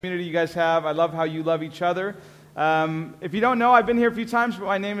Community you guys have. I love how you love each other. If you don't know, I've been here a few times, but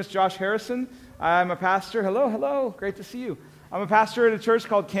my name is Josh Harrison. I'm a pastor. Hello. Great to see you. I'm a pastor at a church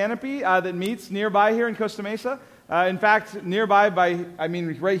called Canopy that meets nearby here in Costa Mesa. In fact, nearby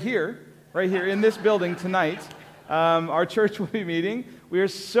right here in this building tonight, our church will be meeting. We are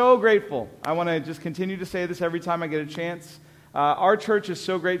so grateful. I want to just continue to say this every time I get a chance. Our church is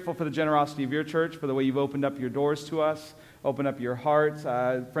so grateful for the generosity of your church, for the way you've opened up your doors to us, opened up your hearts.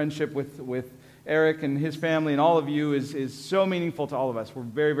 Friendship with Eric and his family and all of you is so meaningful to all of us. We're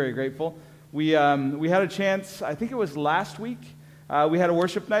very, very grateful. We had a chance, I think it was last week, we had a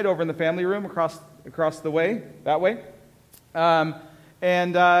worship night over in the family room across the way, that way. We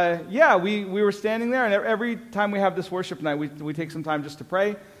were standing there, and every time we have this worship night, we take some time just to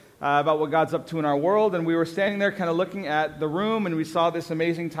pray about what God's up to in our world, and we were standing there kind of looking at the room, and we saw this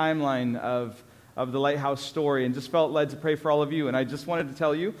amazing timeline of the Lighthouse story, and just felt led to pray for all of you. And I just wanted to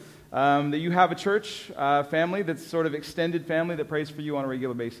tell you that you have a church family that's sort of extended family that prays for you on a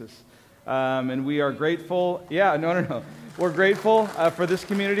regular basis. And we are grateful. We're grateful for this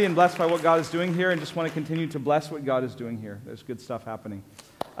community and blessed by what God is doing here, and just want to continue to bless what God is doing here. There's good stuff happening.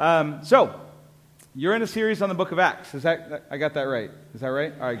 So, you're in a series on the book of Acts. I got that right? Is that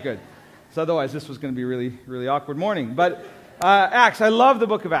right? All right, good. So otherwise, this was going to be a really, really awkward morning. But Acts, I love the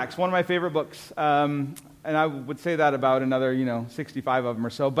book of Acts, one of my favorite books. And I would say that about another, 65 of them or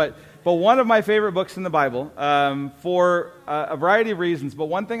so. But one of my favorite books in the Bible for a variety of reasons. But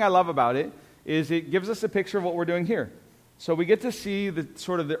one thing I love about it is it gives us a picture of what we're doing here. So we get to see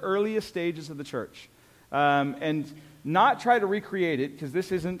the earliest stages of the church. And not try to recreate it, because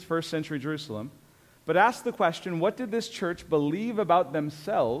this isn't first century Jerusalem. But ask the question, what did this church believe about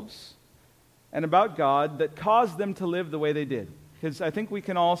themselves and about God that caused them to live the way they did? Because I think we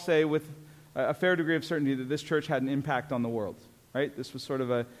can all say with a fair degree of certainty that this church had an impact on the world, right? This was sort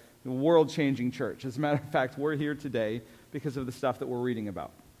of a world-changing church. As a matter of fact, we're here today because of the stuff that we're reading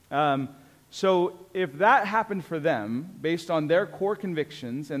about. So if that happened for them, based on their core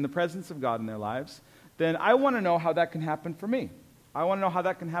convictions and the presence of God in their lives, then I want to know how that can happen for me. I want to know how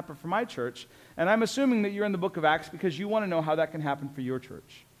that can happen for my church. And I'm assuming that you're in the book of Acts because you want to know how that can happen for your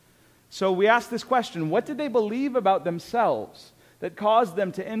church. So we ask this question, what did they believe about themselves that caused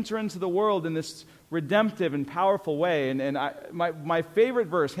them to enter into the world in this redemptive and powerful way? And my favorite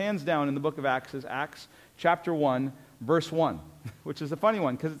verse, hands down, in the book of Acts is Acts chapter 1, verse 1, which is a funny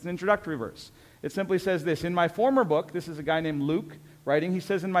one because it's an introductory verse. It simply says this, in my former book, this is a guy named Luke writing, he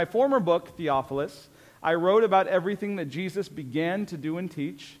says, in my former book, Theophilus, I wrote about everything that Jesus began to do and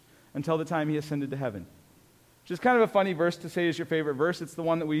teach until the time he ascended to heaven. Which is kind of a funny verse to say is your favorite verse. It's the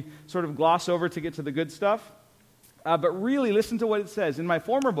one that we sort of gloss over to get to the good stuff. But really, listen to what it says. In my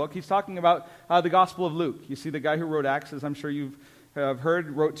former book, he's talking about the Gospel of Luke. You see, the guy who wrote Acts, as I'm sure you've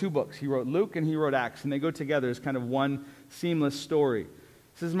heard, wrote two books. He wrote Luke and he wrote Acts, and they go together as kind of one seamless story. It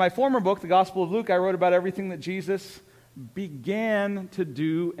says, in my former book, the Gospel of Luke, I wrote about everything that Jesus began to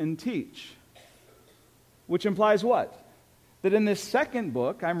do and teach. Which implies what? That in this second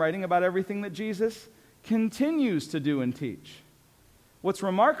book, I'm writing about everything that Jesus continues to do and teach. What's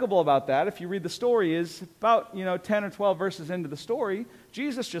remarkable about that, if you read the story, is about 10 or 12 verses into the story,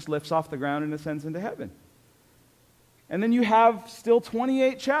 Jesus just lifts off the ground and ascends into heaven. And then you have still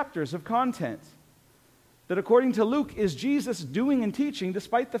 28 chapters of content that, according to Luke, is Jesus doing and teaching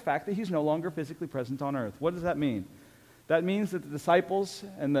despite the fact that he's no longer physically present on earth. What does that mean? That means that the disciples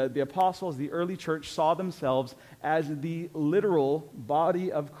and the apostles, the early church, saw themselves as the literal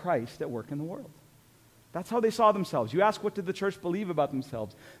body of Christ at work in the world. That's how they saw themselves. You ask, what did the church believe about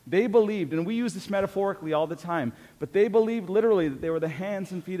themselves? They believed, and we use this metaphorically all the time, but they believed literally that they were the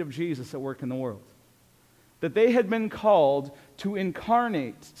hands and feet of Jesus at work in the world. That they had been called to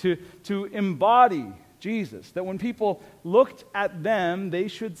incarnate, to embody Jesus. That when people looked at them, they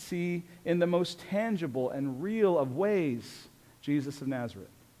should see in the most tangible and real of ways Jesus of Nazareth.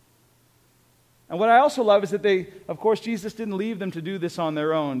 And what I also love is that Jesus didn't leave them to do this on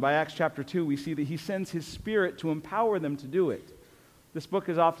their own. By Acts chapter 2, we see that he sends his Spirit to empower them to do it. This book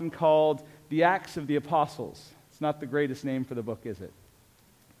is often called the Acts of the Apostles. It's not the greatest name for the book, is it? It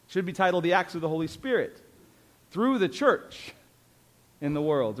should be titled the Acts of the Holy Spirit through the church in the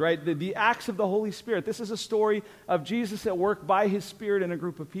world, right? The acts of the Holy Spirit. This is a story of Jesus at work by his Spirit in a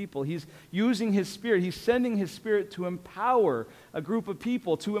group of people. He's using his Spirit. He's sending his Spirit to empower a group of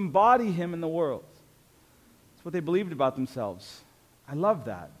people, to embody him in the world. That's what they believed about themselves. I love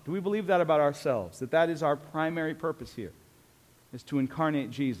that. Do we believe that about ourselves? That is our primary purpose here, is to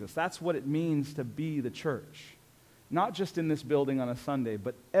incarnate Jesus. That's what it means to be the church. Not just in this building on a Sunday,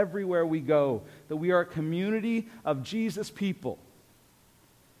 but everywhere we go. That we are a community of Jesus people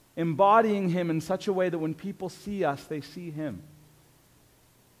embodying him in such a way that when people see us, they see him.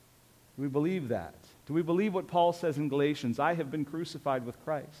 Do we believe that? Do we believe what Paul says in Galatians? I have been crucified with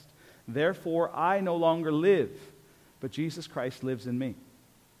Christ. Therefore, I no longer live, but Jesus Christ lives in me.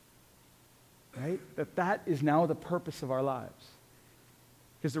 Right? That is now the purpose of our lives.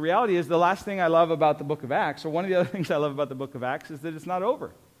 Because the reality is, the last thing I love about the book of Acts, or one of the other things I love about the book of Acts, is that it's not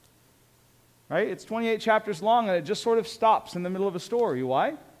over. Right? It's 28 chapters long, and it just sort of stops in the middle of a story.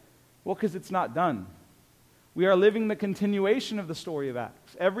 Why? Well, because it's not done. We are living the continuation of the story of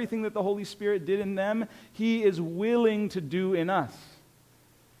Acts. Everything that the Holy Spirit did in them, he is willing to do in us.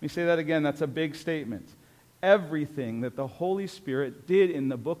 Let me say that again. That's a big statement. Everything that the Holy Spirit did in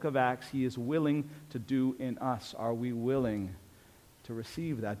the book of Acts, he is willing to do in us. Are we willing to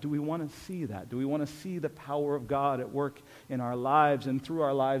receive that? Do we want to see that? Do we want to see the power of God at work in our lives and through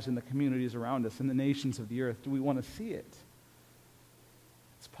our lives in the communities around us, in the nations of the earth? Do we want to see it?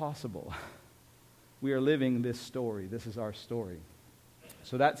 It's possible. We are living this story. This is our story.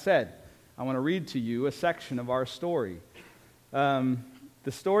 So that said, I want to read to you a section of our story.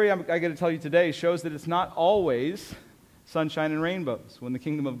 The story I got to tell you today shows that it's not always sunshine and rainbows. When the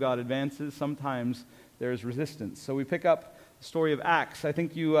kingdom of God advances, sometimes there is resistance. So we pick up the story of Acts. I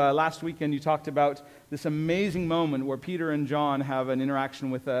think you last weekend you talked about this amazing moment where Peter and John have an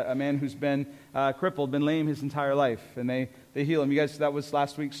interaction with a man who's been crippled, been lame his entire life, and they heal him. You guys, that was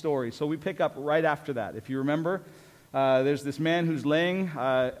last week's story. So we pick up right after that. If you remember, there's this man who's laying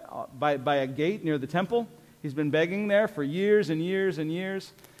by a gate near the temple. He's been begging there for years and years and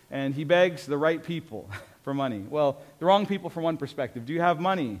years, and he begs the right people for money. Well, the wrong people from one perspective. Do you have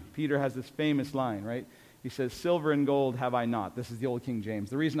money? Peter has this famous line, right? He says, silver and gold have I not. This is the old King James.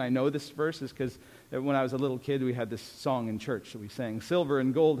 The reason I know this verse is because when I was a little kid, we had this song in church that we sang, silver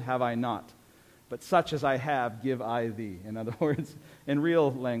and gold have I not, but such as I have give I thee. In other words, in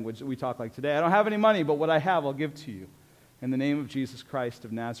real language that we talk like today, I don't have any money, but what I have I'll give to you. In the name of Jesus Christ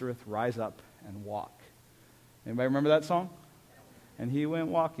of Nazareth, rise up and walk. Anybody remember that song? And he went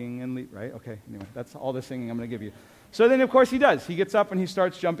walking and right? Okay, anyway, that's all the singing I'm going to give you. So then, of course, he does. He gets up and he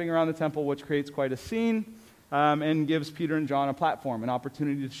starts jumping around the temple, which creates quite a scene, and gives Peter and John a platform, an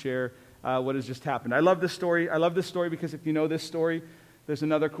opportunity to share what has just happened. I love this story. I love this story because if you know this story, there's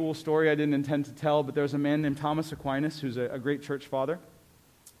another cool story I didn't intend to tell, but there's a man named Thomas Aquinas who's a great church father.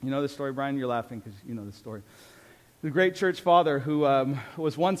 You know this story, Brian? You're laughing because you know this story. The great church father who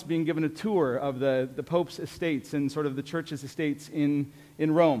was once being given a tour of the Pope's estates and sort of the church's estates in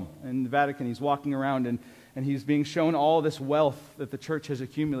Rome, in the Vatican. He's walking around and he's being shown all this wealth that the church has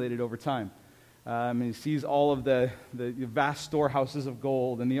accumulated over time. And he sees all of the vast storehouses of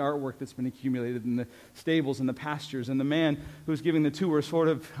gold and the artwork that's been accumulated and the stables and the pastures. And the man who's giving the tour sort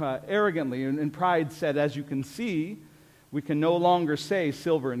of arrogantly and in pride said, as you can see, we can no longer say,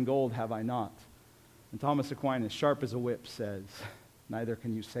 silver and gold have I not. And Thomas Aquinas, sharp as a whip, says, neither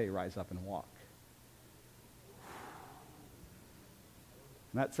can you say, rise up and walk.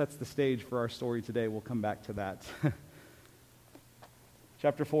 And that sets the stage for our story today. We'll come back to that.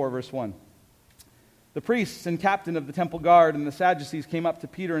 Chapter 4, verse 1. The priests and captain of the temple guard and the Sadducees came up to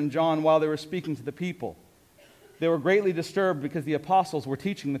Peter and John while they were speaking to the people. They were greatly disturbed because the apostles were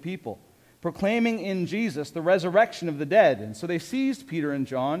teaching the people, proclaiming in Jesus the resurrection of the dead. And so they seized Peter and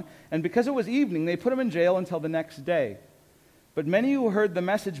John, and because it was evening, they put them in jail until the next day. But many who heard the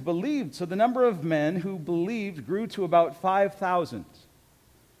message believed, so the number of men who believed grew to about 5,000.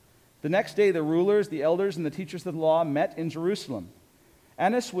 The next day, the rulers, the elders, and the teachers of the law met in Jerusalem.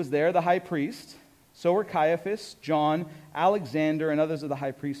 Annas was there, the high priest. So were Caiaphas, John, Alexander, and others of the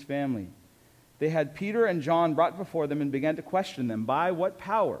high priest's family. They had Peter and John brought before them and began to question them. By what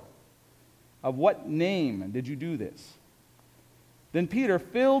power? Of what name did you do this? Then Peter,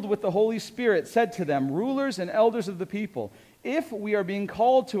 filled with the Holy Spirit, said to them, rulers and elders of the people, if we are being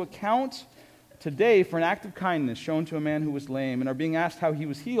called to account today for an act of kindness shown to a man who was lame and are being asked how he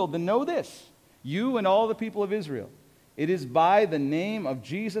was healed, then know this, you and all the people of Israel. It is by the name of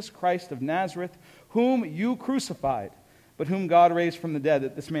Jesus Christ of Nazareth, whom you crucified, but whom God raised from the dead,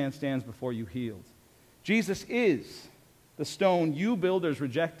 that this man stands before you healed. Jesus is the stone you builders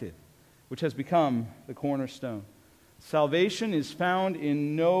rejected, which has become the cornerstone. Salvation is found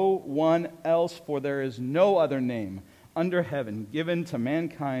in no one else, for there is no other name under heaven given to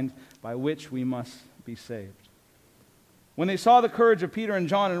mankind by which we must be saved. When they saw the courage of Peter and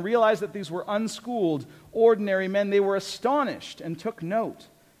John and realized that these were unschooled, ordinary men, they were astonished and took note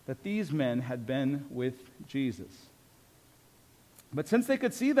that these men had been with Jesus. But since they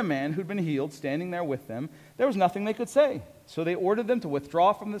could see the man who'd been healed standing there with them, there was nothing they could say. So they ordered them to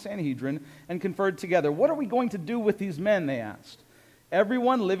withdraw from the Sanhedrin and conferred together. What are we going to do with these men, they asked.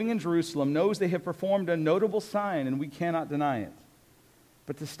 Everyone living in Jerusalem knows they have performed a notable sign, and we cannot deny it.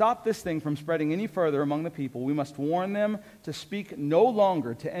 But to stop this thing from spreading any further among the people, we must warn them to speak no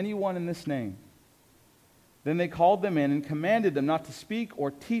longer to anyone in this name." Then they called them in and commanded them not to speak or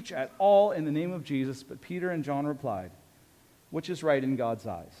teach at all in the name of Jesus. But Peter and John replied, "Which is right in God's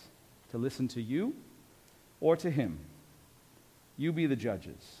eyes, to listen to you or to him? You be the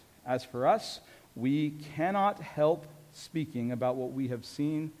judges. As for us, we cannot help speaking about what we have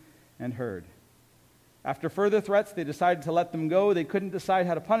seen and heard." After further threats, they decided to let them go. They couldn't decide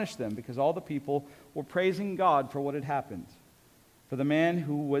how to punish them because all the people were praising God for what had happened. For the man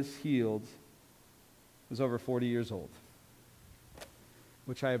who was healed was over 40 years old,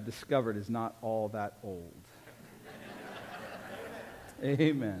 which I have discovered is not all that old.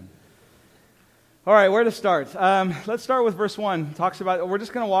 Amen. All right, where to start? Let's start with verse 1. Talks about, we're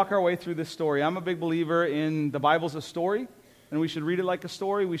just going to walk our way through this story. I'm a big believer in the Bible's a story, and we should read it like a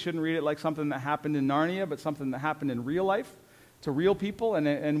story. We shouldn't read it like something that happened in Narnia, but something that happened in real life to real people,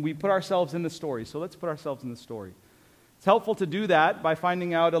 and we put ourselves in the story. So let's put ourselves in the story. It's helpful to do that by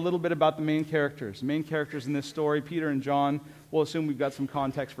finding out a little bit about the main characters. The main characters in this story, Peter and John. We'll assume we've got some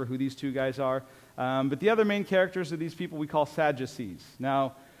context for who these two guys are. But the other main characters are these people we call Sadducees.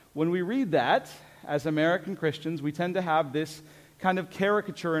 Now, when we read that, as American Christians, we tend to have this kind of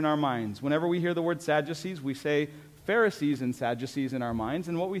caricature in our minds. Whenever we hear the word Sadducees, we say Pharisees and Sadducees in our minds,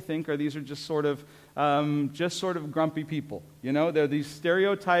 and what we think are these are just sort of grumpy people. You know, they're these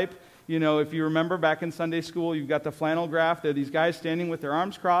stereotype. You know, if you remember back in Sunday school, you've got the flannel graph. They're these guys standing with their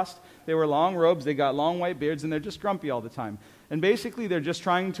arms crossed. They wear long robes. They got long white beards, and they're just grumpy all the time. And basically, they're just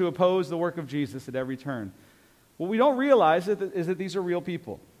trying to oppose the work of Jesus at every turn. What we don't realize is that these are real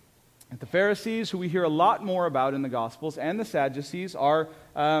people. The Pharisees, who we hear a lot more about in the Gospels, and the Sadducees are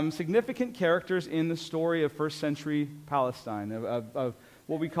significant characters in the story of first century Palestine, of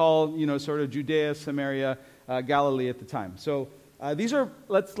what we call, sort of Judea, Samaria, Galilee at the time. So these are,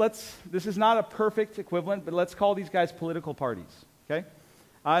 this is not a perfect equivalent, but let's call these guys political parties, okay?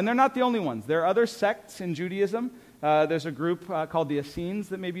 And they're not the only ones. There are other sects in Judaism. There's a group called the Essenes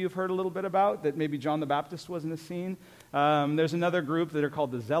that maybe you've heard a little bit about, that maybe John the Baptist was an Essene. There's another group that are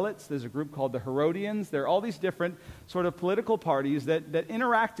called the Zealots. There's a group called the Herodians. There are all these different sort of political parties that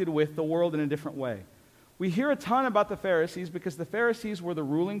interacted with the world in a different way. We hear a ton about the Pharisees because the Pharisees were the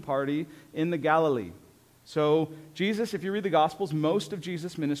ruling party in the Galilee. So Jesus, if you read the Gospels, most of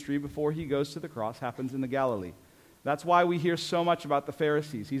Jesus' ministry before he goes to the cross happens in the Galilee. That's why we hear so much about the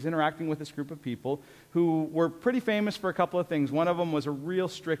Pharisees. He's interacting with this group of people who were pretty famous for a couple of things. One of them was a real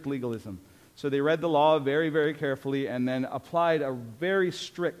strict legalism. So they read the law very, very carefully and then applied a very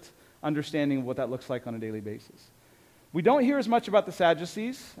strict understanding of what that looks like on a daily basis. We don't hear as much about the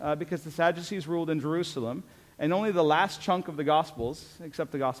Sadducees because the Sadducees ruled in Jerusalem, and only the last chunk of the Gospels,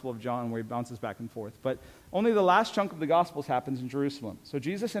 except the Gospel of John where he bounces back and forth, but only the last chunk of the Gospels happens in Jerusalem. So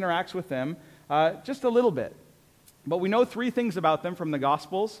Jesus interacts with them just a little bit. But we know three things about them from the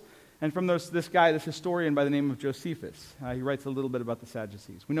Gospels and from this historian by the name of Josephus. He writes a little bit about the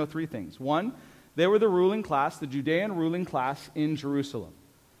Sadducees. We know three things. One, they were the ruling class, the Judean ruling class in Jerusalem.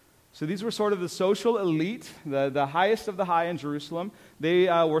 So these were sort of the social elite, the highest of the high in Jerusalem. They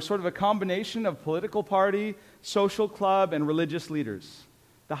were sort of a combination of political party, social club, and religious leaders.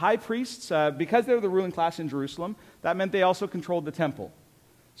 The high priests, because they were the ruling class in Jerusalem, that meant they also controlled the temple.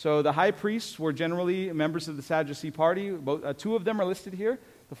 So the high priests were generally members of the Sadducee party. Two of them are listed here.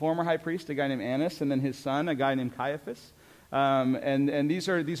 The former high priest, a guy named Annas, and then his son, a guy named Caiaphas. And these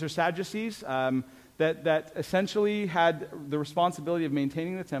are Sadducees that essentially had the responsibility of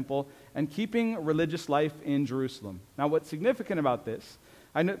maintaining the temple and keeping religious life in Jerusalem. Now, what's significant about this,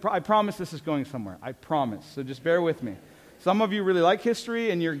 I promise this is going somewhere. I promise. So just bear with me. Some of you really like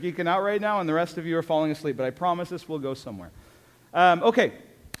history and you're geeking out right now, and the rest of you are falling asleep. But I promise this will go somewhere. Okay.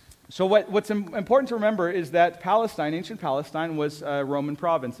 So what's important to remember is that Palestine, ancient Palestine, was a Roman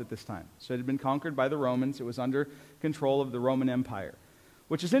province at this time. So it had been conquered by the Romans. It was under control of the Roman Empire,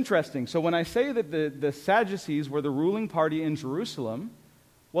 which is interesting. So when I say that the Sadducees were the ruling party in Jerusalem,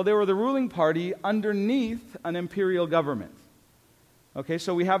 well, they were the ruling party underneath an imperial government. Okay,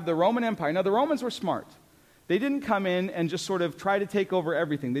 so we have the Roman Empire. Now, the Romans were smart. They didn't come in and just sort of try to take over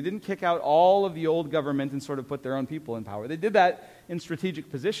everything. They didn't kick out all of the old government and sort of put their own people in power. They did that in strategic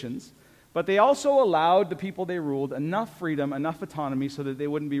positions, but they also allowed the people they ruled enough freedom, enough autonomy so that they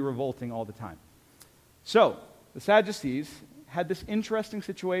wouldn't be revolting all the time. So, the Sadducees had this interesting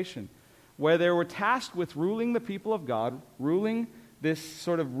situation where they were tasked with ruling the people of God, ruling this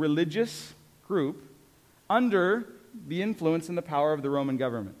sort of religious group under the influence and the power of the Roman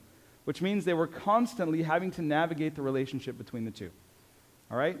government, which means they were constantly having to navigate the relationship between the two.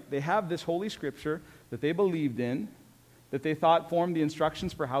 all right? They have this Holy Scripture that they believed in, that they thought formed the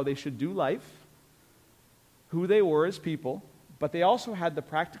instructions for how they should do life, who they were as people, but they also had the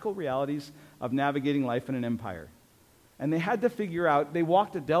practical realities of navigating life in an empire. And they had to figure out, they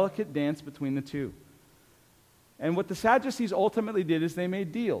walked a delicate dance between the two. And what the Sadducees ultimately did is they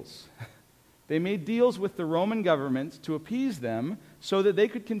made deals. They made deals with the Roman government to appease them so that they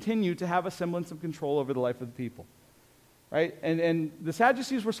could continue to have a semblance of control over the life of the people. Right? And the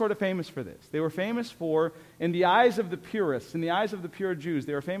Sadducees were sort of famous for this. They were famous for, in the eyes of the purists, in the eyes of the pure Jews,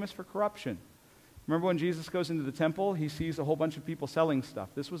 they were famous for corruption. Remember when Jesus goes into the temple, he sees a whole bunch of people selling stuff.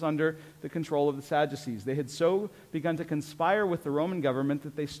 This was under the control of the Sadducees. They had so begun to conspire with the Roman government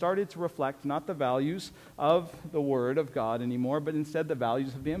that they started to reflect not the values of the Word of God anymore, but instead the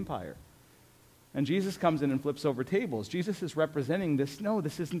values of the empire. And Jesus comes in and flips over tables. Jesus is representing this, no,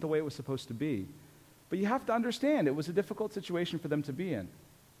 this isn't the way it was supposed to be. But you have to understand, it was a difficult situation for them to be in.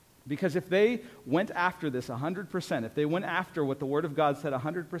 Because if they went after this 100%, if they went after what the Word of God said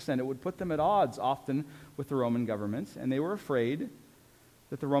 100%, it would put them at odds often with the Roman government. And they were afraid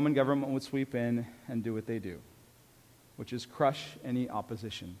that the Roman government would sweep in and do what they do, which is crush any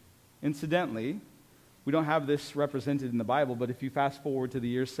opposition. Incidentally, we don't have this represented in the Bible, but if you fast forward to the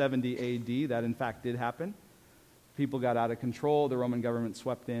year 70 AD, that in fact did happen. People got out of control, the Roman government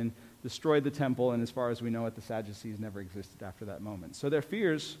swept in, destroyed the temple, and as far as we know it, the Sadducees never existed after that moment. So their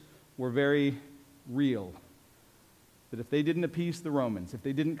fears were very real, that if they didn't appease the Romans, if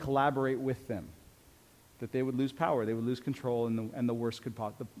they didn't collaborate with them, that they would lose power, they would lose control, and the worst could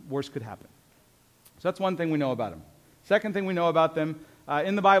happen. So that's one thing we know about them. Second thing we know about them,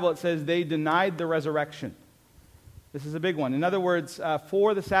 in the Bible it says they denied the resurrection. This is a big one. In other words,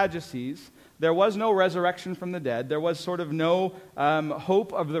 for the Sadducees, there was no resurrection from the dead. There was sort of no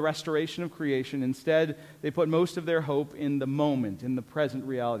hope of the restoration of creation. Instead, they put most of their hope in the moment, in the present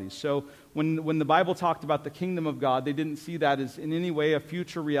realities. So when the Bible talked about the kingdom of God, they didn't see that as in any way a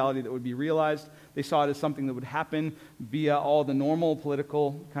future reality that would be realized. They saw it as something that would happen via all the normal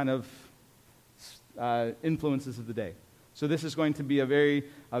political kind of influences of the day. So this is going to be a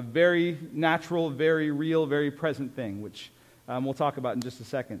very natural, very real, very present thing, which we'll talk about in just a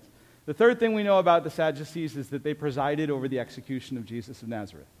second. The third thing we know about the Sadducees is that they presided over the execution of Jesus of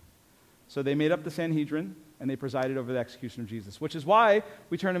Nazareth. So they made up the Sanhedrin, and they presided over the execution of Jesus, which is why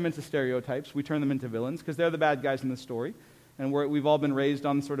we turn them into stereotypes. We turn them into villains, because they're the bad guys in the story. And we've all been raised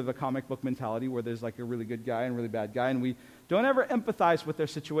on sort of a comic book mentality where there's like a really good guy and a really bad guy, and we don't ever empathize with their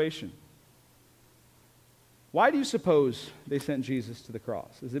situation. Why do you suppose they sent Jesus to the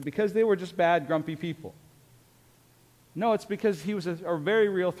cross? Is it because they were just bad, grumpy people? No, it's because he was a very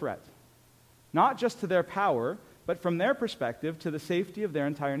real threat. Not just to their power, but from their perspective, to the safety of their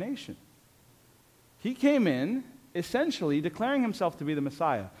entire nation. He came in, essentially declaring himself to be the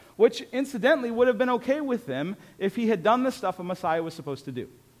Messiah, which incidentally would have been okay with them if he had done the stuff a Messiah was supposed to do.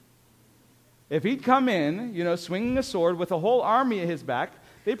 If he'd come in, swinging a sword with a whole army at his back,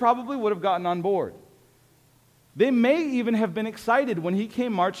 they probably would have gotten on board. They may even have been excited when he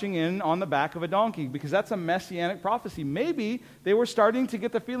came marching in on the back of a donkey, because that's a messianic prophecy. Maybe they were starting to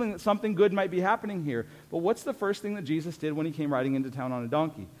get the feeling that something good might be happening here. But what's the first thing that Jesus did when he came riding into town on a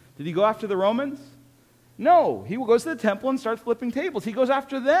donkey? Did he go after the Romans? No. He goes to the temple and starts flipping tables. He goes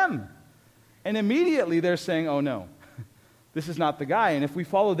after them. And immediately they're saying, oh no, this is not the guy. And if we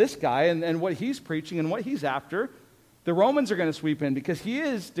follow this guy and what he's preaching and what he's after, the Romans are going to sweep in, because he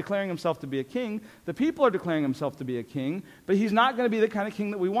is declaring himself to be a king. The people are declaring himself to be a king, but he's not going to be the kind of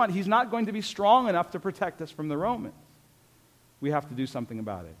king that we want. He's not going to be strong enough to protect us from the Romans. We have to do something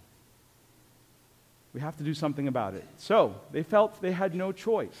about it. We have to do something about it. So they felt they had no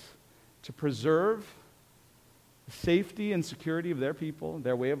choice to preserve the safety and security of their people,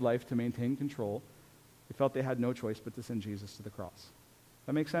 their way of life, to maintain control. They felt they had no choice but to send Jesus to the cross.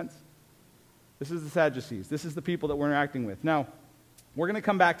 That make sense? This is the Sadducees. This is the people that we're interacting with. Now, we're going to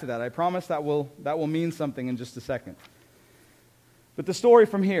come back to that. I promise that will mean something in just a second. But the story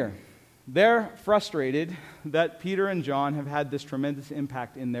from here, they're frustrated that Peter and John have had this tremendous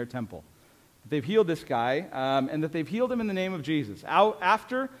impact in their temple. They've healed this guy, and that they've healed him in the name of Jesus.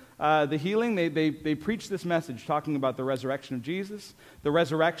 After the healing, they preach this message talking about the resurrection of Jesus, the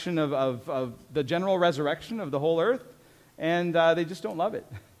resurrection of the general resurrection of the whole earth, and they just don't love it,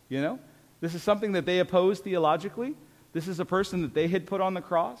 This is something that they oppose theologically. This is a person that they had put on the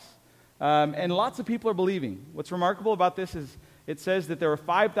cross. And lots of people are believing. What's remarkable about this is it says that there were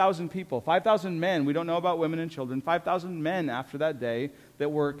 5,000 people, 5,000 men, we don't know about women and children, 5,000 men after that day that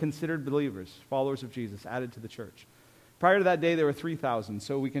were considered believers, followers of Jesus, added to the church. Prior to that day, there were 3,000.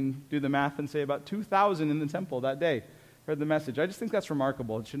 So we can do the math and say about 2,000 in the temple that day. heard the message. I just think that's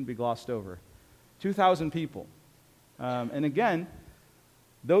remarkable. It shouldn't be glossed over. 2,000 people. And again,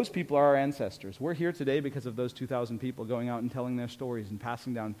 those people are our ancestors. We're here today because of those 2,000 people going out and telling their stories and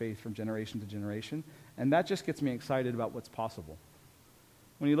passing down faith from generation to generation. And that just gets me excited about what's possible.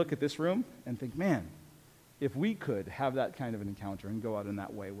 When you look at this room and think, man, if we could have that kind of an encounter and go out in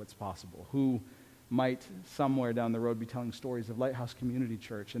that way, what's possible? Who might somewhere down the road be telling stories of Lighthouse Community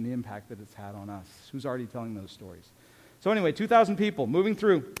Church and the impact that it's had on us? Who's already telling those stories? So anyway, 2,000 people moving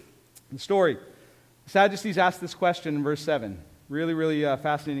through the story. The Sadducees ask this question in verse 7. Really, really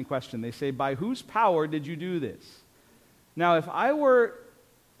fascinating question. They say, by whose power did you do this? Now, if I were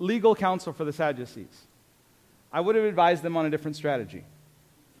legal counsel for the Sadducees, I would have advised them on a different strategy.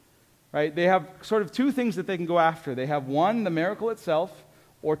 Right? They have sort of two things that they can go after. They have one, the miracle itself,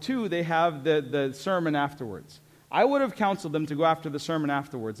 or two, they have the sermon afterwards. I would have counseled them to go after the sermon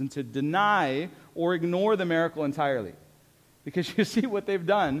afterwards and to deny or ignore the miracle entirely. Because you see what they've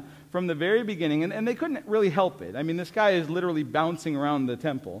done from the very beginning, and they couldn't really help it. I mean, this guy is literally bouncing around the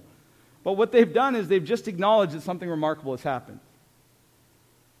temple. But what they've done is they've just acknowledged that something remarkable has happened.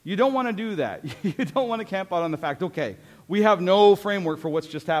 You don't want to do that. You don't want to camp out on the fact, okay, we have no framework for what's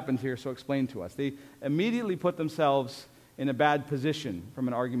just happened here, so explain to us. They immediately put themselves in a bad position from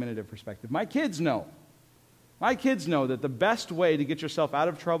an argumentative perspective. My kids know that the best way to get yourself out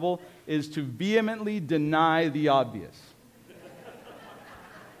of trouble is to vehemently deny the obvious.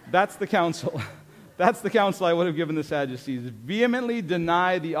 That's the counsel. That's the counsel I would have given the Sadducees. Vehemently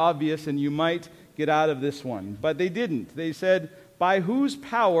deny the obvious and you might get out of this one. But they didn't. They said, by whose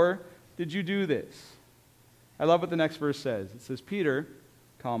power did you do this? I love what the next verse says. It says, Peter,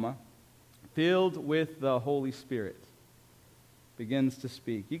 filled with the Holy Spirit, begins to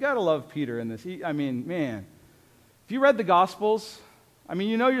speak. You got to love Peter in this. Man, if you read the Gospels,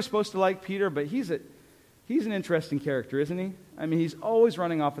 you know you're supposed to like Peter, but he's an interesting character, isn't he? He's always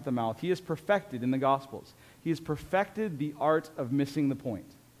running off at the mouth. He is perfected in the Gospels. He has perfected the art of missing the point.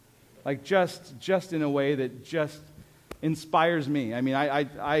 Like just in a way that just inspires me.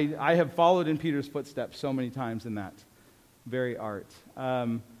 I have followed in Peter's footsteps so many times in that very art.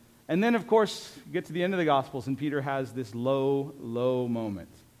 And then, of course, you get to the end of the Gospels, and Peter has this low, low moment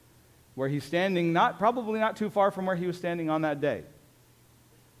where he's standing probably not too far from where he was standing on that day.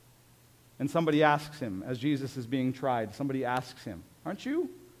 And somebody asks him, as Jesus is being tried, somebody asks him, Aren't you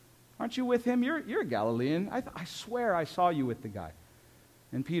with him? You're a Galilean. I swear I saw you with the guy.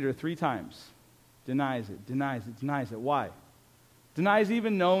 And Peter 3 times denies it. Why? Denies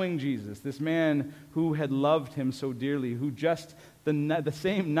even knowing Jesus, this man who had loved him so dearly, who just the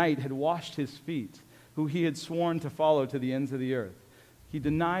same night had washed his feet, who he had sworn to follow to the ends of the earth. He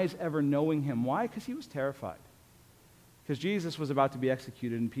denies ever knowing him. Why? Because he was terrified. Because Jesus was about to be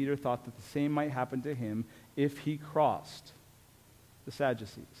executed, and Peter thought that the same might happen to him if he crossed the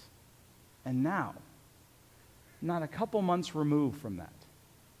Sadducees. And now, not a couple months removed from that,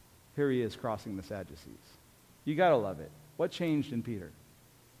 here he is crossing the Sadducees. You got to love it. What changed in Peter?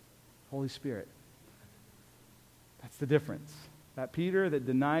 Holy Spirit. That's the difference. That Peter that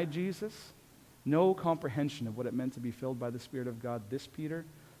denied Jesus, no comprehension of what it meant to be filled by the Spirit of God. This Peter,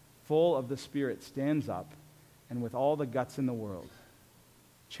 full of the Spirit, stands up and with all the guts in the world,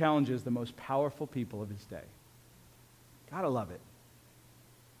 challenges the most powerful people of his day. Gotta love it.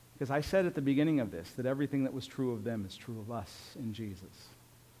 Because I said at the beginning of this that everything that was true of them is true of us in Jesus.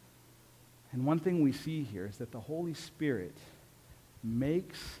 And one thing we see here is that the Holy Spirit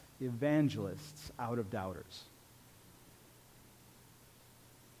makes evangelists out of doubters.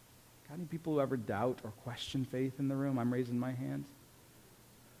 Got any people who ever doubt or question faith in the room? I'm raising my hand.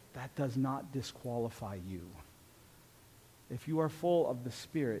 That does not disqualify you. If you are full of the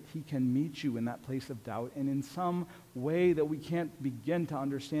Spirit, He can meet you in that place of doubt, and in some way that we can't begin to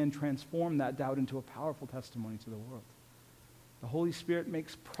understand, transform that doubt into a powerful testimony to the world. The Holy Spirit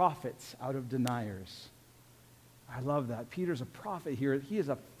makes prophets out of deniers. I love that. Peter's a prophet here. He is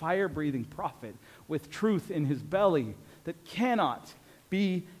a fire-breathing prophet with truth in his belly that cannot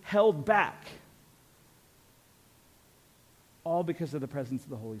be held back. All because of the presence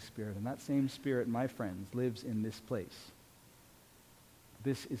of the Holy Spirit. And that same Spirit, my friends, lives in this place.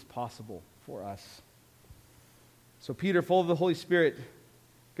 This is possible for us. So Peter, full of the Holy Spirit,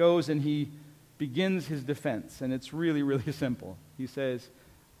 goes and he begins his defense. And it's really, really simple. He says,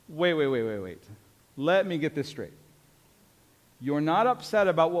 wait. Let me get this straight. You're not upset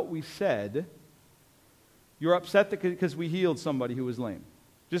about what we said. You're upset because we healed somebody who was lame.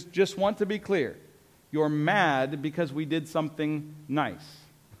 Just want to be clear. You're mad because we did something nice.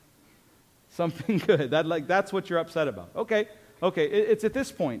 Something good. That's what you're upset about. Okay. It's at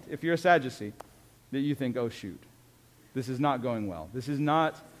this point, if you're a Sadducee, that you think, oh shoot. This is not going well. This is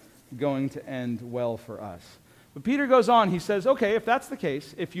not going to end well for us. But Peter goes on. He says, okay, if that's the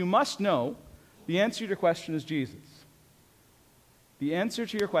case, if you must know, the answer to your question is Jesus. The answer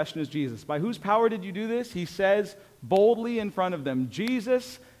to your question is Jesus. By whose power did you do this? He says boldly in front of them,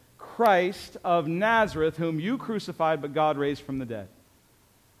 Jesus Christ of Nazareth, whom you crucified, but God raised from the dead.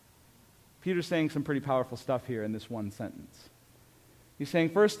 Peter's saying some pretty powerful stuff here in this one sentence. He's saying,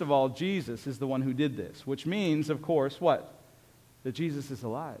 first of all, Jesus is the one who did this, which means, of course, what? That Jesus is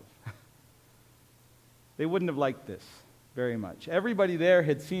alive. They wouldn't have liked this very much. Everybody there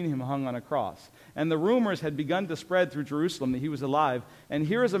had seen him hung on a cross, and the rumors had begun to spread through Jerusalem that he was alive. And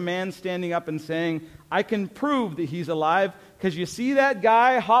here is a man standing up and saying, I can prove that he's alive because you see that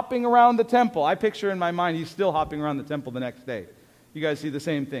guy hopping around the temple. I picture in my mind he's still hopping around the temple the next day. You guys see the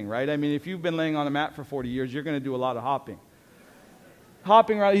same thing, right? I mean, if you've been laying on a mat for 40 years, you're going to do a lot of hopping.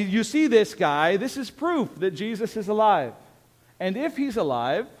 Hopping around. You see this guy. This is proof that Jesus is alive. And if he's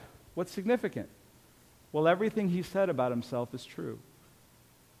alive, what's significant? Well, everything he said about himself is true.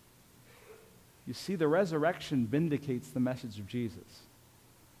 You see, the resurrection vindicates the message of Jesus.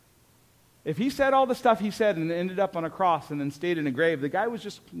 If he said all the stuff he said and ended up on a cross and then stayed in a grave, the guy was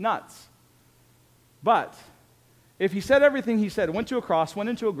just nuts. But if he said everything he said, went to a cross, went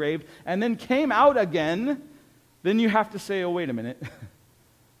into a grave, and then came out again, then you have to say, oh, wait a minute.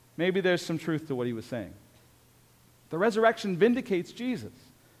 Maybe there's some truth to what he was saying. The resurrection vindicates Jesus.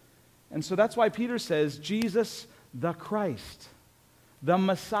 And so that's why Peter says, Jesus the Christ, the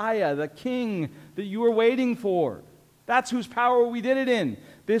Messiah, the King that you were waiting for. That's whose power we did it in,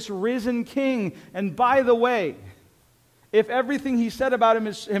 this risen King. And by the way, if everything he said about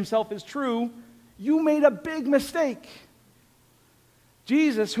himself is true, you made a big mistake.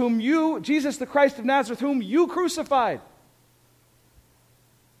 Jesus the Christ of Nazareth, whom you crucified.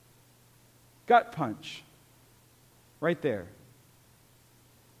 Gut punch. Right there.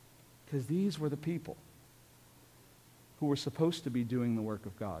 Because these were the people who were supposed to be doing the work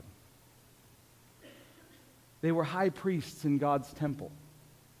of God. They were high priests in God's temple.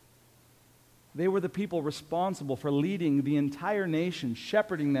 They were the people responsible for leading the entire nation,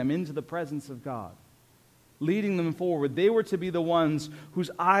 shepherding them into the presence of God, leading them forward. They were to be the ones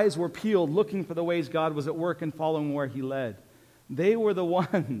whose eyes were peeled, looking for the ways God was at work and following where he led. They were the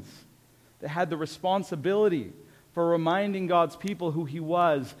ones that had the responsibility for reminding God's people who he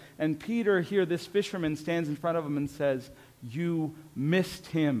was. And Peter here, this fisherman, stands in front of him and says, you missed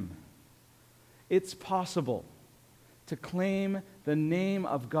him. It's possible to claim the name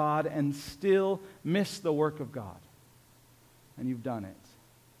of God and still miss the work of God. And you've done it.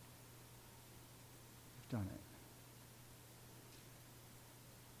 You've done it.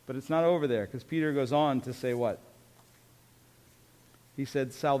 But it's not over there, because Peter goes on to say what? He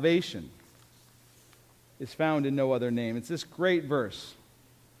said, salvation is found in no other name. It's this great verse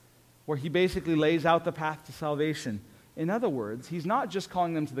where he basically lays out the path to salvation. In other words, he's not just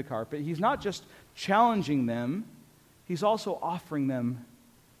calling them to the carpet. He's not just challenging them. He's also offering them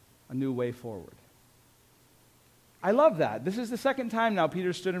a new way forward. I love that. This is the second time now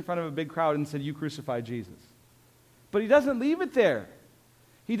Peter stood in front of a big crowd and said, you crucified Jesus. But he doesn't leave it there.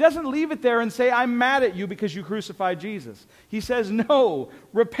 He doesn't leave it there and say, I'm mad at you because you crucified Jesus. He says, no,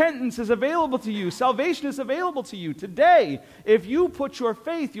 repentance is available to you. Salvation is available to you today. If you put your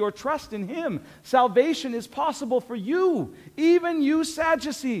faith, your trust in him, salvation is possible for you, even you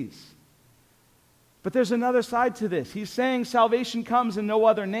Sadducees. But there's another side to this. He's saying salvation comes in no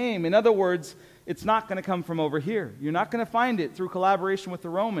other name. In other words, it's not going to come from over here. You're not going to find it through collaboration with the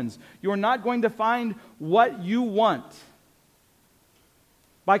Romans. You're not going to find what you want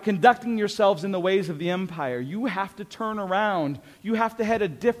by conducting yourselves in the ways of the empire. You have to turn around. You have to head a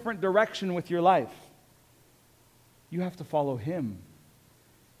different direction with your life. You have to follow him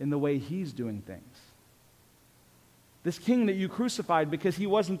in the way he's doing things. This king that you crucified because he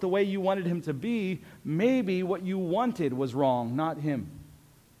wasn't the way you wanted him to be, maybe what you wanted was wrong, not him.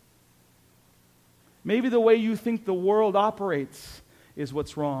 Maybe the way you think the world operates is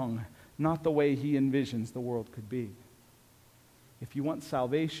what's wrong, not the way he envisions the world could be. If you want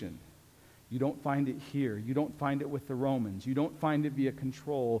salvation, you don't find it here. You don't find it with the Romans. You don't find it via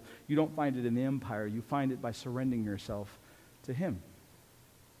control. You don't find it in the empire. You find it by surrendering yourself to him.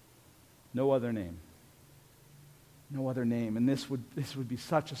 No other name. No other name. And this would be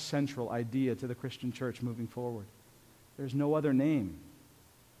such a central idea to the Christian church moving forward. There's no other name.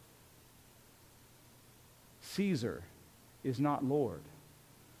 Caesar is not Lord.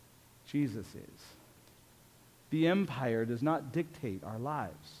 Jesus is. The empire does not dictate our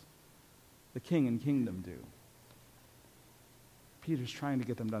lives. The king and kingdom do. Peter's trying to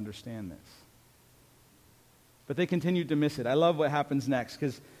get them to understand this. But they continued to miss it. I love what happens next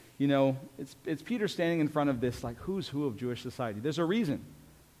because, it's Peter standing in front of this, like, who's who of Jewish society. There's a reason,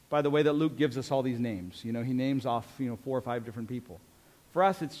 by the way, that Luke gives us all these names. He names off, 4 or 5 different people. For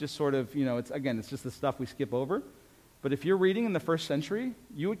us, it's just sort of, it's just the stuff we skip over. But if you're reading in the first century,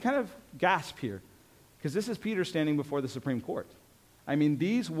 you would kind of gasp here because this is Peter standing before the Supreme Court. I mean,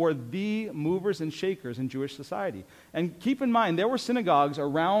 these were the movers and shakers in Jewish society. And keep in mind, there were synagogues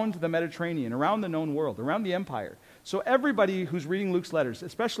around the Mediterranean, around the known world, around the empire. So everybody who's reading Luke's letters,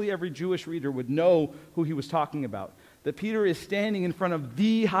 especially every Jewish reader, would know who he was talking about. That Peter is standing in front of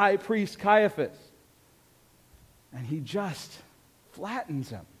the high priest Caiaphas. And he just flattens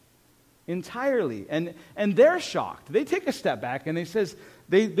him entirely. And they're shocked. They take a step back and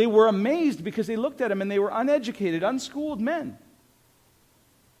they were amazed because they looked at him and they were uneducated, unschooled men.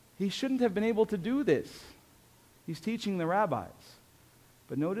 He shouldn't have been able to do this. He's teaching the rabbis.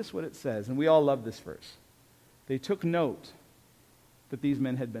 But notice what it says, and we all love this verse. They took note that these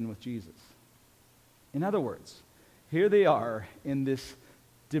men had been with Jesus. In other words, here they are in this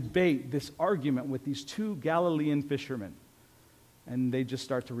debate, this argument with these 2 Galilean fishermen. And they just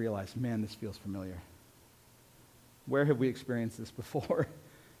start to realize, man, this feels familiar. Where have we experienced this before?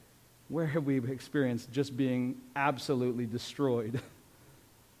 Where have we experienced just being absolutely destroyed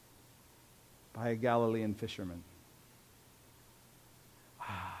by a Galilean fisherman?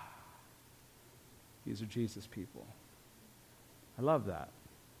 These are Jesus' people. I love that.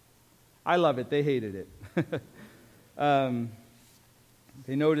 I love it. They hated it.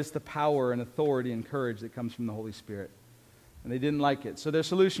 They noticed the power and authority and courage that comes from the Holy Spirit. And they didn't like it. So their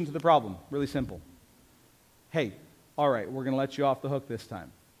solution to the problem, really simple. Hey, all right, we're going to let you off the hook this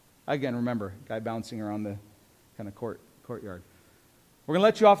time. Again, remember, guy bouncing around the kind of courtyard. We're going to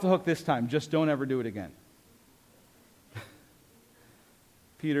let you off the hook this time. Just don't ever do it again.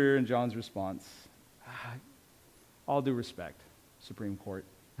 Peter and John's response, all due respect, Supreme Court.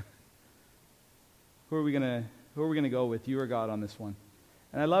 Who are we going to go with, you or God, on this one?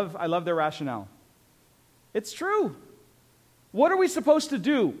 And I love their rationale. It's true. What are we supposed to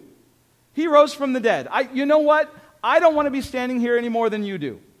do? He rose from the dead. You know what? I don't want to be standing here any more than you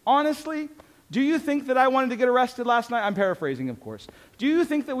do. Honestly, do you think that I wanted to get arrested last night? I'm paraphrasing, of course. Do you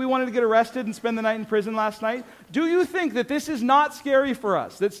think that we wanted to get arrested and spend the night in prison last night? Do you think that this is not scary for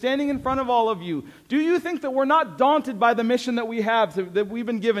us, that standing in front of all of you? Do you think that we're not daunted by the mission that we have, that we've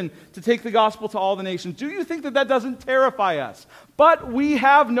been given to take the gospel to all the nations? Do you think that that doesn't terrify us? But we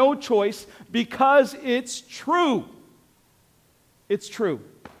have no choice because it's true. It's true.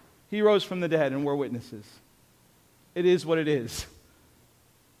 He rose from the dead and we're witnesses. It is what it is.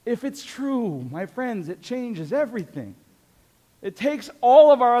 If it's true, my friends, it changes everything. It takes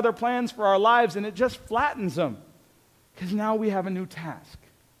all of our other plans for our lives and it just flattens them. Because now we have a new task.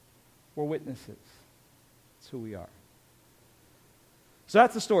 We're witnesses. That's who we are. So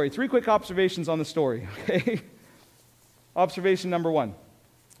that's the story. 3 quick observations on the story, okay? Observation number 1.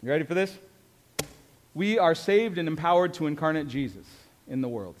 You ready for this? We are saved and empowered to incarnate Jesus in the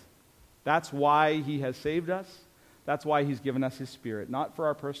world. That's why he has saved us. That's why he's given us his Spirit. Not for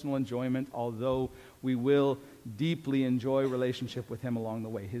our personal enjoyment, although we will deeply enjoy relationship with him along the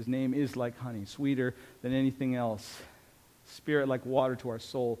way. His name is like honey, sweeter than anything else. Spirit like water to our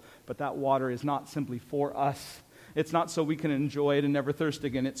soul. But that water is not simply for us. It's not so we can enjoy it and never thirst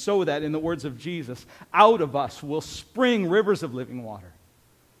again. It's so that, in the words of Jesus, out of us will spring rivers of living water.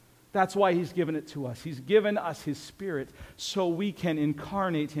 That's why he's given it to us. He's given us his Spirit so we can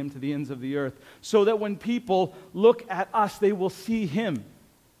incarnate him to the ends of the earth. So that when people look at us, they will see him.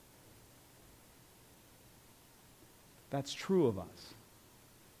 That's true of us.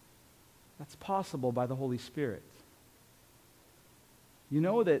 That's possible by the Holy Spirit. You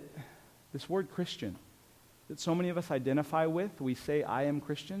know that this word Christian, that so many of us identify with, we say, I am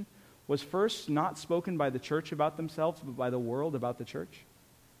Christian, was first not spoken by the church about themselves, but by the world about the church.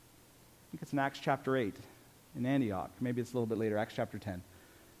 I think it's in Acts chapter 8 in Antioch. Maybe it's a little bit later, Acts chapter 10. It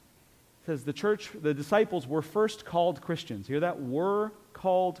says the disciples were first called Christians. Hear that? Were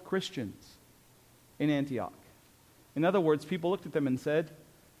called Christians in Antioch. In other words, people looked at them and said,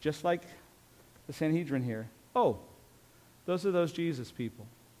 just like the Sanhedrin here, oh, those are those Jesus people.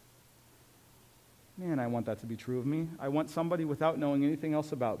 Man, I want that to be true of me. I want somebody without knowing anything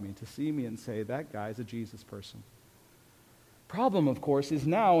else about me to see me and say, that guy's a Jesus person. Problem, of course, is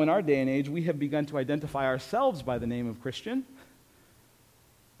now in our day and age, we have begun to identify ourselves by the name of Christian,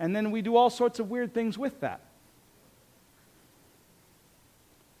 and then we do all sorts of weird things with that.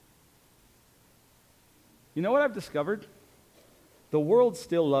 You know what I've discovered? The world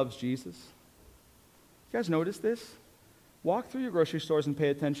still loves Jesus. You guys notice this? Walk through your grocery stores and pay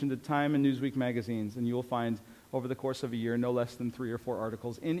attention to Time and Newsweek magazines, and you will find over the course of a year, no less than 3 or 4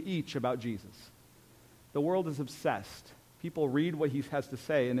 articles in each about Jesus. The world is obsessed. People read what he has to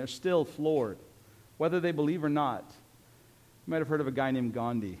say, and they're still floored, whether they believe or not. You might have heard of a guy named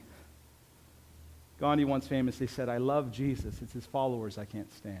Gandhi. Gandhi once famously said, "I love Jesus. It's his followers I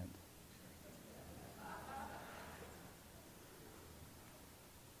can't stand."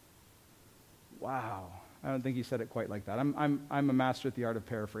 Wow. I don't think he said it quite like that. I'm a master at the art of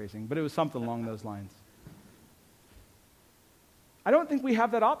paraphrasing, but it was something along those lines. I don't think we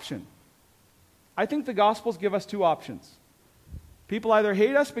have that option. I think the Gospels give us 2 options. People either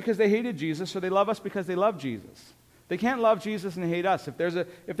hate us because they hated Jesus, or they love us because they love Jesus. They can't love Jesus and hate us. If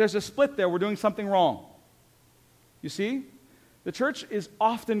there's a split there, we're doing something wrong. You see? The church is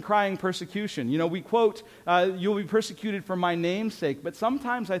often crying persecution. You know, we quote, "You'll be persecuted for my name's sake," but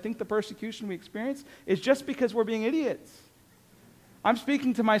sometimes I think the persecution we experience is just because we're being idiots. I'm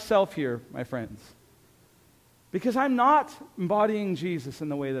speaking to myself here, my friends, because I'm not embodying Jesus in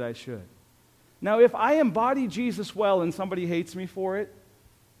the way that I should. Now, if I embody Jesus well and somebody hates me for it,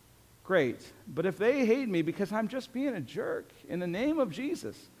 great. But if they hate me because I'm just being a jerk in the name of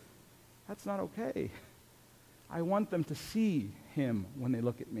Jesus, that's not okay. I want them to see him when they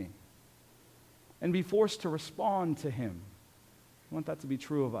look at me and be forced to respond to him. I want that to be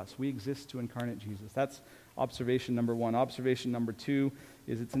true of us. We exist to incarnate Jesus. That's observation number 1. Observation number 2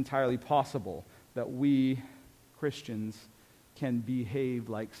 is it's entirely possible that we Christians can behave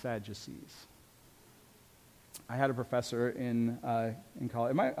like Sadducees. I had a professor in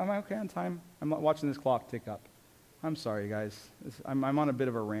college. Am I okay on time? I'm watching this clock tick up. I'm sorry, guys. I'm on a bit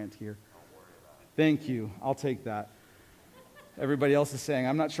of a rant here. Thank you. I'll take that. Everybody else is saying,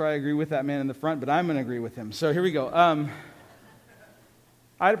 I'm not sure I agree with that man in the front, but I'm going to agree with him. So here we go. I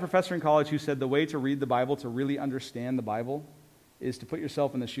had a professor in college who said the way to read the Bible, to really understand the Bible, is to put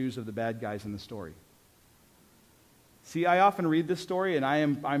yourself in the shoes of the bad guys in the story. See, I often read this story, and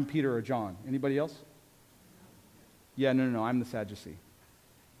I'm Peter or John. Anybody else? Yeah, no, I'm the Sadducee.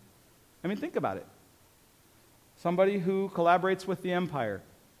 I mean, think about it. Somebody who collaborates with the empire.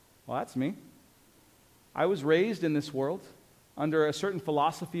 Well, that's me. I was raised in this world under a certain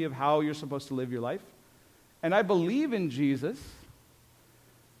philosophy of how you're supposed to live your life. And I believe in Jesus,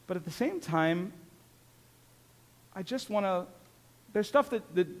 but at the same time, I just want to... There's stuff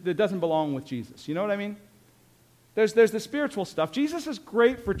that doesn't belong with Jesus. You know what I mean? There's the spiritual stuff. Jesus is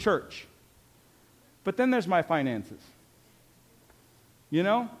great for church. But then there's my finances. You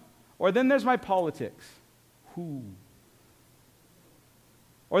know? Or then there's my politics.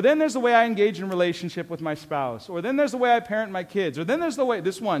 Or then there's the way I engage in relationship with my spouse. Or then there's the way I parent my kids. Or then there's the way,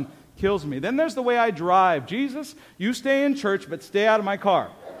 this one kills me. Then there's the way I drive. Jesus, you stay in church, but stay out of my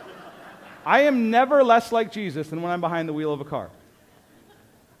car. I am never less like Jesus than when I'm behind the wheel of a car.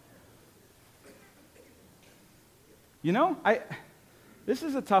 You know, this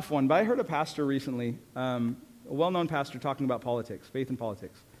is a tough one, but I heard a pastor recently, a well-known pastor talking about politics, faith and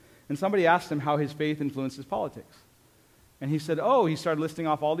politics. And somebody asked him how his faith influences politics. And he said, he started listing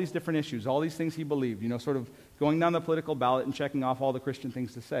off all these different issues, all these things he believed, sort of going down the political ballot and checking off all the Christian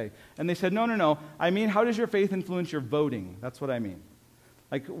things to say. And they said, no. I mean, how does your faith influence your voting? That's what I mean.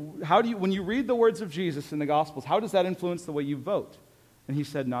 Like, when you read the words of Jesus in the Gospels, how does that influence the way you vote? And he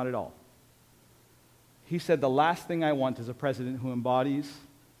said, not at all. He said, the last thing I want is a president who embodies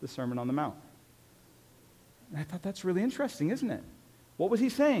the Sermon on the Mount. And I thought that's really interesting, isn't it? What was he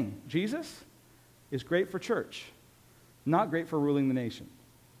saying? Jesus is great for church, not great for ruling the nation.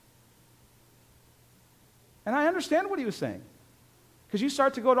 And I understand what he was saying. Because you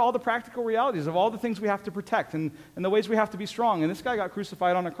start to go to all the practical realities of all the things we have to protect and the ways we have to be strong. And this guy got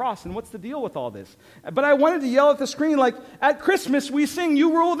crucified on a cross, and what's the deal with all this? But I wanted to yell at the screen like, at Christmas we sing,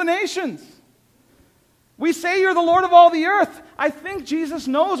 "You rule the nations." We say you're the Lord of all the earth. I think Jesus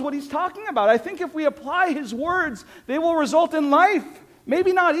knows what he's talking about. I think if we apply his words, they will result in life.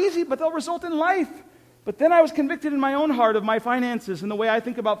 Maybe not easy, but they'll result in life. But then I was convicted in my own heart of my finances and the way I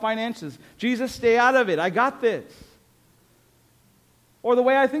think about finances. Jesus, stay out of it. I got this. Or the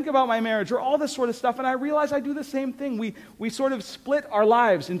way I think about my marriage, or all this sort of stuff. And I realize I do the same thing. We sort of split our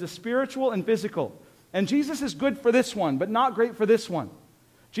lives into spiritual and physical. And Jesus is good for this one, but not great for this one.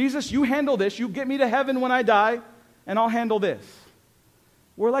 Jesus, you handle this. You get me to heaven when I die, and I'll handle this.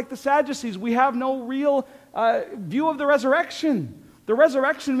 We're like the Sadducees. We have no real view of the resurrection. The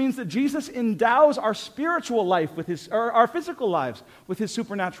resurrection means that Jesus endows our spiritual life with our physical lives with his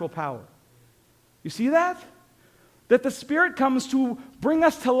supernatural power. You see that? That the Spirit comes to bring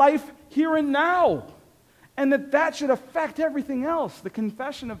us to life here and now. And that should affect everything else. The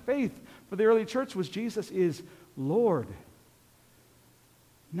confession of faith for the early church was Jesus is Lord.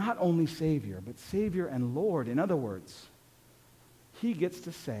 not only Savior, but Savior and Lord. In other words, he gets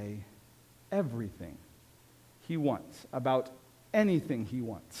to say everything he wants about anything he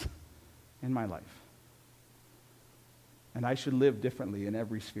wants in my life. And I should live differently in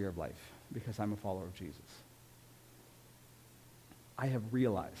every sphere of life because I'm a follower of Jesus. I have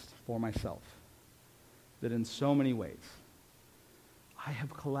realized for myself that in so many ways, I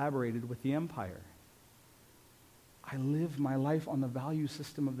have collaborated with the empire. I live my life on the value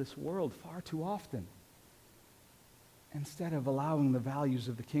system of this world far too often, instead of allowing the values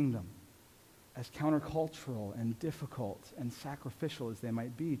of the kingdom, as countercultural and difficult and sacrificial as they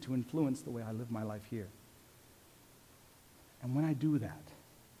might be, to influence the way I live my life here. And when I do that,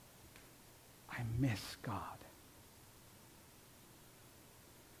 I miss God.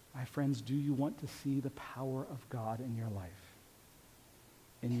 My friends, do you want to see the power of God in your life,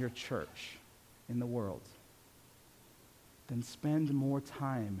 in your church, in the world? Then spend more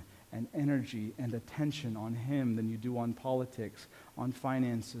time and energy and attention on him than you do on politics, on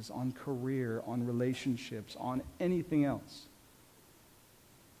finances, on career, on relationships, on anything else.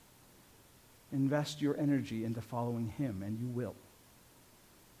 Invest your energy into following him, and you will.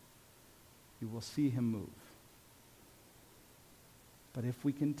 You will see him move. But if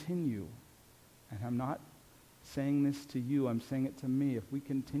we continue, and I'm not saying this to you, I'm saying it to me, if we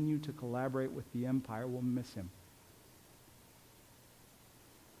continue to collaborate with the empire, we'll miss him.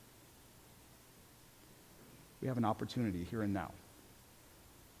 We have an opportunity here and now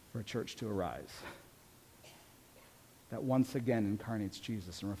for a church to arise that once again incarnates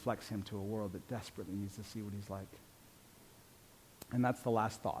Jesus and reflects him to a world that desperately needs to see what he's like. And that's the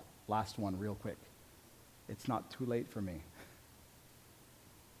last thought, last one real quick. It's not too late for me.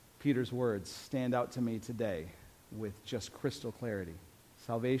 Peter's words stand out to me today with just crystal clarity.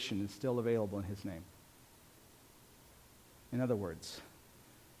 Salvation is still available in his name. In other words,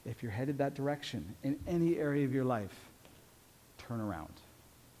 if you're headed that direction in any area of your life, turn around.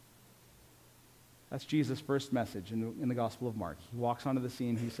 That's Jesus' first message in the Gospel of Mark. He walks onto the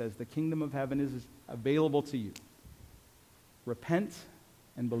scene. He says, the kingdom of heaven is available to you. Repent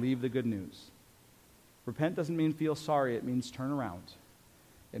and believe the good news. Repent doesn't mean feel sorry. It means turn around.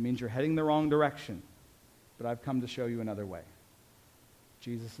 It means you're heading the wrong direction. But I've come to show you another way.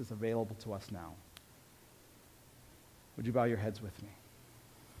 Jesus is available to us now. Would you bow your heads with me?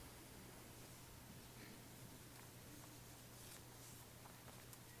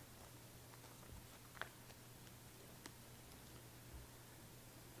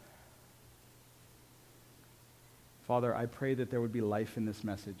 Father, I pray that there would be life in this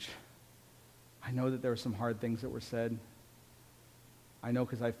message. I know that there were some hard things that were said. I know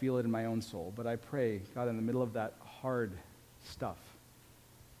because I feel it in my own soul. But I pray, God, in the middle of that hard stuff,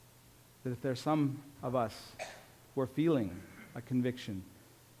 that if there's some of us who are feeling a conviction,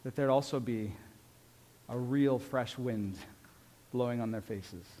 that there'd also be a real fresh wind blowing on their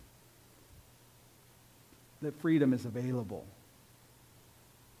faces. That freedom is available.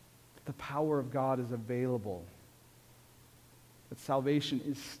 That the power of God is available. That salvation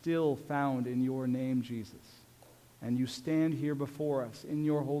is still found in your name, Jesus. And you stand here before us in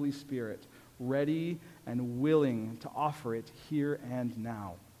your Holy Spirit, ready and willing to offer it here and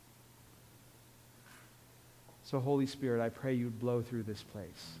now. So, Holy Spirit, I pray you'd blow through this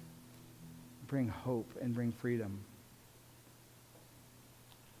place. Bring hope and bring freedom.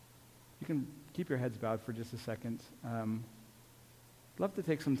 You can keep your heads bowed for just a second. I'd love to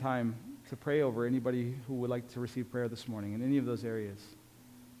take some time to pray over anybody who would like to receive prayer this morning in any of those areas.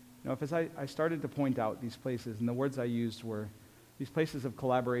 You know, as I started to point out these places, and the words I used were these places of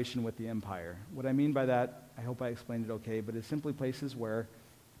collaboration with the empire. What I mean by that, I hope I explained it okay, but it's simply places where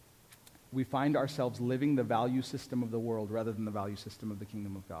we find ourselves living the value system of the world rather than the value system of the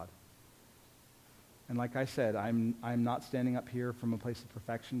kingdom of God. And like I said, I'm not standing up here from a place of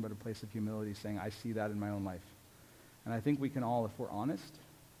perfection, but a place of humility, saying I see that in my own life. And I think we can all, if we're honest,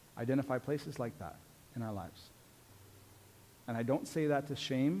 identify places like that in our lives. And I don't say that to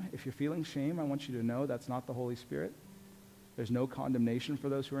shame. If you're feeling shame, I want you to know that's not the Holy Spirit. There's no condemnation for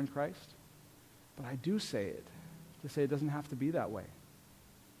those who are in Christ. But I do say it to say it doesn't have to be that way.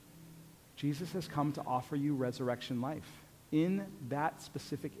 Jesus has come to offer you resurrection life in that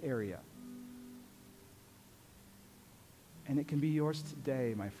specific area. And it can be yours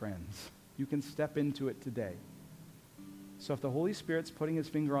today, my friends. You can step into it today. So if the Holy Spirit's putting his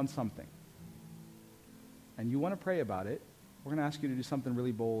finger on something, and you want to pray about it, we're going to ask you to do something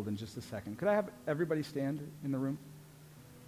really bold in just a second. Could I have everybody stand in the room?